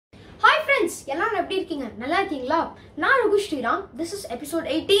Hi friends, எல்லாரும் எப்படி இருக்கீங்க? நல்லா இருக்கீங்களா? நான் Raghu Sriram. This is episode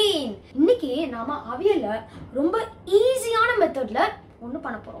 18. இன்னைக்கு நாம அவியல ரொம்ப ஈஸியான மெத்தட்ல ஒன்னு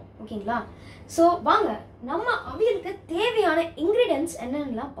பண்ண போறோம். ஓகேங்களா? சோ வாங்க நம்ம அவியலுக்கு தேவையான ingredients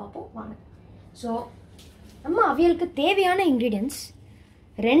என்னென்னலாம் பாப்போம் வாங்க. சோ நம்ம அவியலுக்கு தேவையான ingredients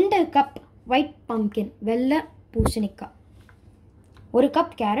 2 கப் white pumpkin வெள்ளை பூசணிக்காய், 1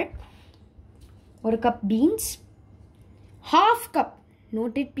 cup carrot, 1 cup beans, half cup,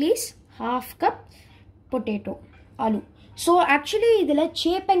 note it please, half cup potato, aloo. So actually இதில்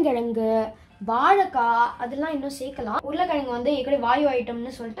சேப்பங்கிழங்கு, வாழைக்காய் அதெல்லாம் இன்னும் சேர்க்கலாம். உருளைக்கிழங்கு வந்து ஏற்கனவே வாயு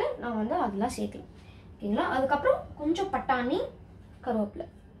ஐட்டம்னு சொல்லிட்டு நான் வந்து அதெல்லாம் சேர்க்கலாம். ஓகேங்களா? அதுக்கப்புறம் கொஞ்சம் பட்டாணி, கருவேப்பிலை.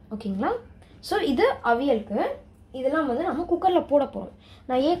 ஓகேங்களா? ஸோ இது அவியலுக்கு. இதெல்லாம் வந்து நம்ம குக்கரில் போட போகிறோம்.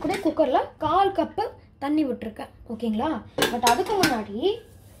 நான் ஏற்கனவே குக்கரில் 1/4 கப்பு தண்ணி விட்டுருக்கேன். ஓகேங்களா? பட் அதுக்கு முன்னாடி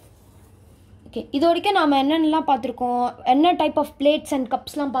ஓகே, இது வரைக்கும் நாம் என்னென்னலாம் பார்த்துருக்கோம், என்ன டைப் ஆஃப் பிளேட்ஸ் அண்ட்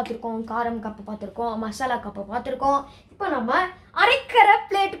கப்ஸ்லாம் பார்த்துருக்கோம். காரம் கப்பு பார்த்துருக்கோம், மசாலா கப்பு பார்த்துருக்கோம். இப்போ நம்ம அரைக்கிற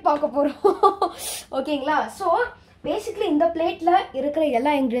பிளேட் பார்க்க போகிறோம். ஓகேங்களா? ஸோ பேசிக்லி இந்த பிளேட்டில் இருக்கிற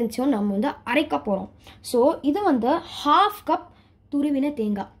எல்லா இன்க்ரீடியன்ஸையும் நம்ம வந்து அரைக்க போகிறோம். ஸோ இது வந்து 1/2 கப் துருவின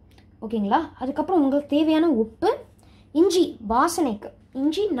தேங்காய். ஓகேங்களா? அதுக்கப்புறம் உங்களுக்கு தேவையான உப்பு, இஞ்சி வாசனைக்கு,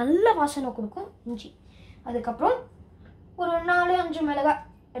 இஞ்சி நல்ல வாசனை கொடுக்கும் இஞ்சி. அதுக்கப்புறம் ஒரு 4-5 மிளகாய்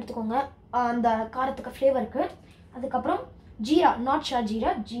எடுத்துக்கோங்க அந்த காரத்துக்கு ஃப்ளேவருக்கு. அதுக்கப்புறம் ஜீரா, நாட் ஷா ஜீரா,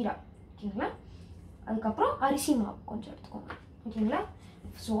 ஜீரா. ஓகேங்களா? அதுக்கப்புறம் அரிசி மாவு கொஞ்சம் எடுத்துக்கோங்க. ஓகேங்களா?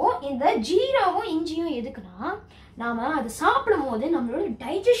 ஸோ இந்த ஜீராவும் இஞ்சியும் எதுக்குன்னா, நாம் அது சாப்பிடும் போது நம்மளோட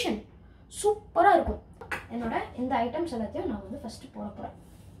டைஜஷன் சூப்பராக இருக்கும். என்னோட இந்த ஐட்டம்ஸ் எல்லாத்தையும் நான் வந்து ஃபஸ்ட்டு போட போகிறேன்.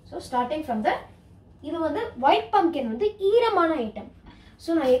 ஸோ ஸ்டார்டிங் ஃப்ரம் த, இது வந்து ஒயிட் பம்ப்கின் வந்து ஈரமான ஐட்டம். ஸோ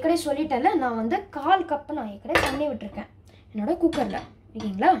நான் ஏற்கனவே சொல்லிட்டேன்ல, நான் வந்து 1/4 கப்பு நான் ஏற்கனவே தண்ணி விட்டுருக்கேன் என்னோட குக்கரில்.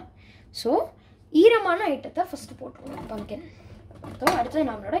 ஓகேங்களா? ஸோ ஈரமான ஐட்டத்தை ஃபஸ்ட்டு போட்டுருவோம் பம்ப்கின். ஸோ அடுத்தது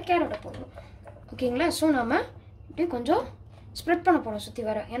நம்மளோட கேரட்டை போடுறோம். ஓகேங்களா? ஸோ நம்ம இப்படி கொஞ்சம் ஸ்ப்ரெட் பண்ண போகிறோம் சுற்றி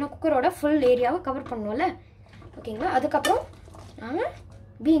வர, ஏன்னா குக்கரோட ஃபுல் ஏரியாவை கவர் பண்ணுவோம்ல. ஓகேங்களா? அதுக்கப்புறம் நாம்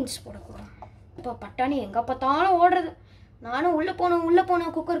பீன்ஸ் போட போகிறோம். இப்போ பட்டாணி எங்கே பார்த்தாலும் ஓடுறது, நானும் உள்ளே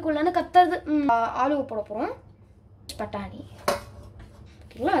போனேன் குக்கருக்குள்ளேன்னு கத்துறது. ஆலுவை போட போகிறோம், பட்டாணி.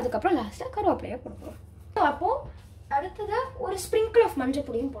 ஓகேங்களா? அதுக்கப்புறம் லாஸ்ட்டாக கருவேப்பிலையை போட போகிறோம். ஸோ அப்போது அடுத்தது ஒரு ஸ்ப்ரிங்கிள் ஆஃப் மஞ்சள்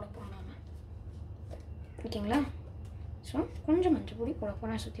பொடியும் போட போகிறோம் நாம். ஓகேங்களா? ஸோ கொஞ்சம் மஞ்சள் பொடி போட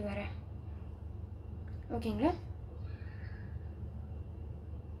போகிறேன் சுற்றி வர. ஓகேங்களா?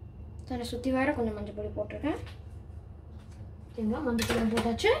 நான் சுற்றி வர கொஞ்சம் மஞ்சள் பொடி போட்டிருக்கேன். ஓகேங்களா? மஞ்சள் பொடி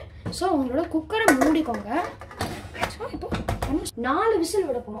போட்டாச்சு. ஸோ உங்களோட குக்கரை மூடிக்கோங்க. ஸோ இப்போ 4 விசில்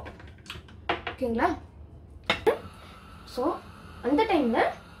விட போகிறோம். ஓகேங்களா? ஸோ அந்த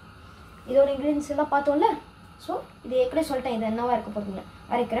டைமில் இதோட இன்க்ரீடியன்ஸ் எல்லாம் பார்த்தோம்ல. ஸோ இது ஏற்கனவே சொல்லிட்டேன், இது என்னவா இருக்க போகிறீங்க,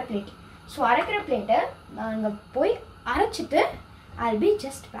 அரைக்கிற பிளேட். ஸோ அரைக்கிற பிளேட்டை நாங்கள் போய் அரைச்சிட்டு I'll be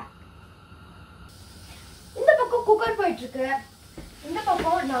just back. இந்த பக்கம் குக்கர் போயிட்டுருக்கு, இந்த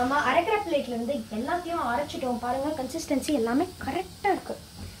பக்கம் நாம் அரைக்கிற பிளேட்லேருந்து எல்லாத்தையும் அரைச்சிட்டோம். பாருங்கள், கன்சிஸ்டன்சி எல்லாமே கரெக்டாக இருக்குது.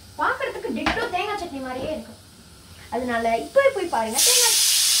 பார்க்குறதுக்கு டிட்டோ தேங்காய் சட்னி மாதிரியே இருக்குது. அதனால இப்போ போய்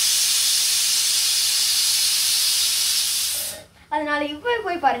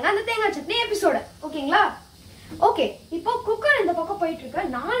பாருங்கள் அந்த தேங்காய் சட்னி எபிசோட. ஓகேங்களா? ஓகே, இப்போ குக்கர் இந்த பக்கம் போயிட்டு இருக்க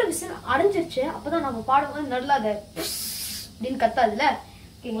 4 விசில் அடைஞ்சிருச்சு. அப்பதான் நம்ம பாடும்போது நல்லா அதை அப்படின்னு கத்தாதுல.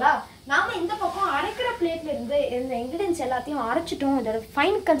 ஓகேங்களா? நாம இந்த பக்கம் அரைக்கிற பிளேட்ல இருந்து இந்த இன்கிரீடியன்ஸ் எல்லாத்தையும் அரைச்சிட்டோம். இதோட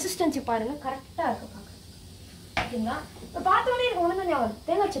ஃபைன் கன்சிஸ்டன்சி பாருங்க, கரெக்டா இருக்கு பாக்க. ஓகேங்களா? இப்போ பார்த்தோன்னே எனக்கு ஒன்று தான் ஞாபகம்,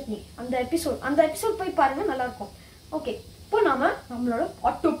 தேங்காய் சட்னி அந்த எபிசோட் போய் பாருங்க, நல்லா இருக்கும். ஓகே, இப்போ நாம நம்மளோட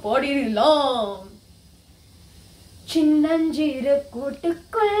பாட்டு பாடிடலாம். சின்னஞ்சிறு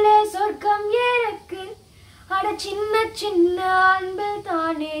கூட்டுக்குள்ளே சொர்க்கம் இருக்கு, அட சின்ன சின்ன அன்பு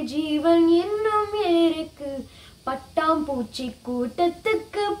தானே ஜீவன் இன்னும் இருக்கு. பட்டாம்பூச்சி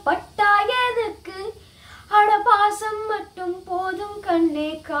கூட்டத்துக்கு பட்டாயதுக்கு, அட பாசம் மட்டும் போதும் கண்ணே,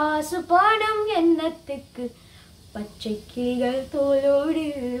 காசு பணம் என்னத்துக்கு. பச்சை கிளிகள் தோலோடு,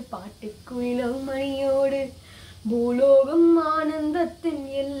 பாட்டுக்குயிலும் மணியோடு, பூலோகம் ஆனந்தத்தின்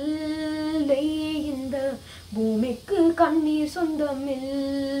எல்லை, இந்த பூமிக்கு கண்ணீர் சொந்தம்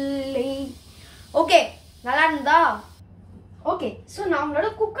இல்லை. ஓகே, நல்லா இருந்தா? ஓகே, ஸோ நம்மளோட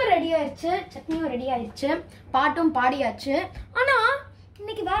குக்கர் ரெடி ஆயிடுச்சு, சட்னியும் ரெடி ஆயிடுச்சு, பாட்டும் பாடியாச்சு. ஆனால்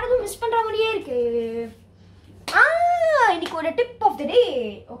இன்னைக்கு வேற எதுவும் மிஸ் பண்ணுற மாதிரியே இருக்கு. இன்னைக்கு ஒரு tip of the day.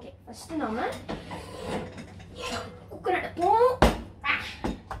 Okay, first நாம குக்கர் எடுப்போம்.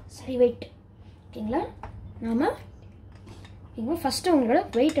 சரி, வெயிட். ஓகேங்களா? நாம இங்கே ஃபர்ஸ்ட் உங்களோட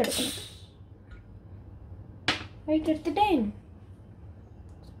வெயிட் எடுக்கணும். வெயிட்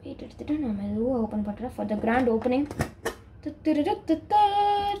எடுத்துட்டு நம்ம எதுவும் ஓப்பன் பண்ணுறேன் ஃபார் த கிராண்ட் ஓப்பனிங்.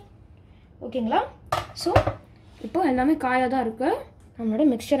 ஓகேங்களா? ஸோ இப்போ எல்லாமே காயாக தான் இருக்குது. நம்மளோட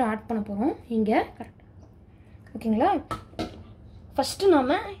மிக்சரை ஆட் பண்ண போகிறோம் இங்கே. கரெக்ட், ஓகேங்களா? ஃபஸ்ட்டு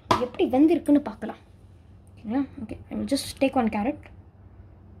நாம் எப்படி வெந்திருக்குன்னு பார்க்கலாம். ஓகேங்களா? Okay, I will just take 1 carrot.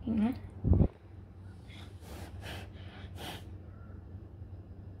 ஓகேங்களா?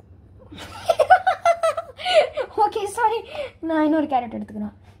 ஓகே, சாரி, நான் இன்னொரு கேரட்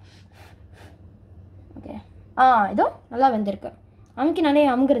எடுத்துக்கிறேன். ஓகே, இதோ நல்லா வெந்திருக்கு. அமுக்கி நானே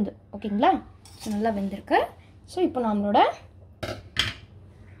அமுங்கிருந்து. ஓகேங்களா? ஸோ நல்லா வெந்திருக்கு. ஸோ இப்போ நம்மளோட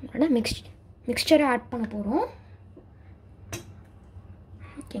மிக்சரை ஆட் பண்ண போகிறோம்.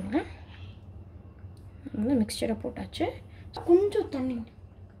 ஓகேங்களா? நல்லா மிக்சரை போட்டாச்சு. கொஞ்சம்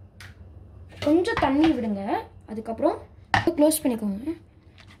தண்ணி விடுங்க. அதுக்கப்புறம் க்ளோஸ் பண்ணிக்கோங்க.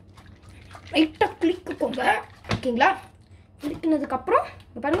 லைட்டாக கிளிக்குக்கோங்க. ஓகேங்களா? கிளிக்கினதுக்கப்புறம்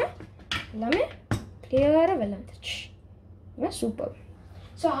பாருங்கள், எல்லாமே கிளியராக வெள்ளை வந்துருச்சு. சூப்பர்.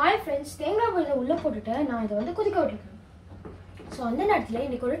 ஸோ ஹாய் ஃப்ரெண்ட்ஸ், தேங்காய் வெள்ளை உள்ளே போட்டுட்டு நான் இதை வந்து கொதிக்க விட்டுருக்கேன். ஸோ அந்த நேரத்தில்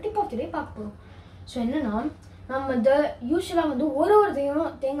இன்றைக்கி ஒரு டிப் ஆஃப் தி டே பார்க்க போகிறோம். ஸோ என்னென்னா, நம்ம வந்து யூஸ்வலாக வந்து ஒரு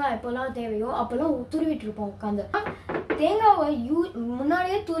தேங்காய் எப்போல்லாம் தேவையோ அப்போல்லாம் துருவிட்டு இருப்போம் உட்காந்து. தேங்காவை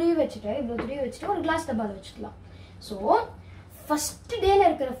முன்னாடியே துருவி வச்சுட்டு, இவ்வளோ துருவி வச்சுட்டு ஒரு கிளாஸ் டப்பாவில் வச்சுக்கலாம். ஸோ ஃபஸ்ட்டு டேயில்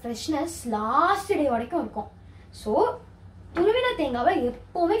இருக்கிற ஃப்ரெஷ்னஸ் லாஸ்ட் டே வரைக்கும் இருக்கும். ஸோ துருவின தேங்காவை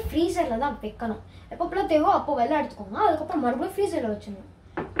எப்போவுமே ஃப்ரீசரில் தான் வைக்கணும். எப்போப்பெல்லாம் தேவையோ அப்போ வெள்ளை எடுத்துக்கோங்க. அதுக்கப்புறம் மறுபடியும் ஃப்ரீசரில் வச்சிடணும்.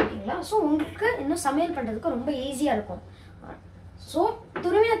 ஓகேங்களா? ஸோ உங்களுக்கு இன்னும் சமையல் பண்ணுறதுக்கு ரொம்ப ஈஸியாக இருக்கும். ஸோ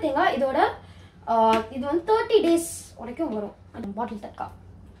துருவின தேங்காய் இது வந்து 30 days வரைக்கும் வரும் அந்த பாட்டில் தக்கா.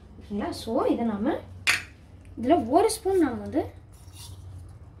 ஓகேங்களா? ஸோ இதை நாம் இதில் 1 ஸ்பூன் நாம் வந்து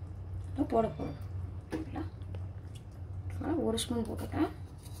போட போகிறோம். ஓகேங்களா? 1 ஸ்பூன் போட்டுட்டேன்.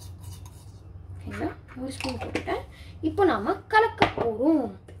 ஓகேங்களா? 1 ஸ்பூன் போட்டுட்டேன். இப்போ நாம் கலக்க போகிறோம்.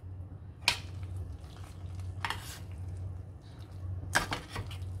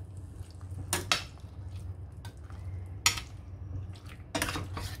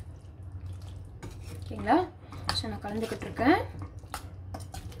 ஓகேங்களா? ஸோ நான் கலந்துக்கிட்டு இருக்கேன்.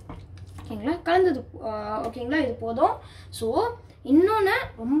 ஓகேங்களா? கலந்தது. ஓகேங்களா? இது போதும். ஸோ இன்னொன்று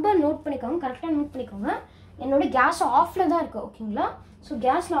ரொம்ப நோட் பண்ணிக்கோங்க, கரெக்டாக நோட் பண்ணிக்கோங்க. என்னோட கேஸ் ஆஃபில் தான் இருக்குது. ஓகேங்களா? ஸோ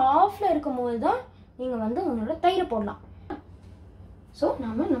கேஸில் ஆஃபில் இருக்கும் போது தான் நீங்கள் வந்து உங்களோட தயிரை போடலாம். ஸோ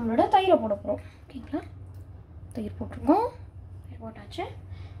நாம் நம்மளோட தயிரை போட போகிறோம். ஓகேங்களா? தயிர் போட்டிருக்கோம். தயிர் போட்டாச்சு.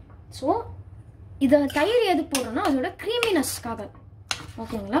 ஸோ இதை தயிர் எது போடுறோன்னா அதோட க்ரீமினஸ்க்காக.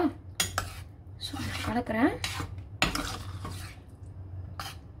 ஓகேங்களா? ஸோ நான் கலக்கிறேன்.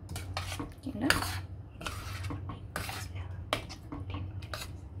 ஓகேங்களா?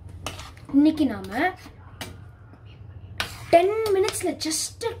 இன்னைக்கு நாம் 10 minutesல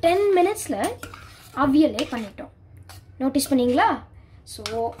ஜஸ்ட் 10 minutesல அவியலே பண்ணிட்டோம். நோட்டீஸ் பண்ணீங்களா? ஸோ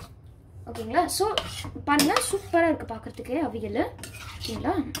ஓகேங்களா? ஸோ பாருங்கள், சூப்பராக இருக்குது பார்க்குறதுக்கு அவியல்.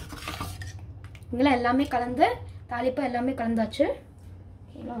 ஓகேங்களா? இங்கெல்லாம் எல்லாமே கலந்து தாளிப்பு எல்லாமே கலந்தாச்சு.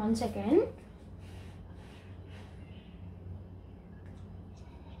 ஓகேங்களா? 1 செகண்ட்.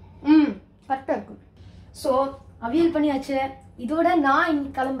 கரெக்டாக இருக்கும். ஸோ அவியல் பண்ணியாச்சு. இதோட நான்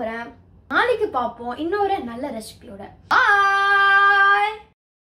இன்னைக்கு கிளம்புறேன். நாளைக்கு பார்ப்போம் இன்னொரு நல்ல ரெசிபியோட.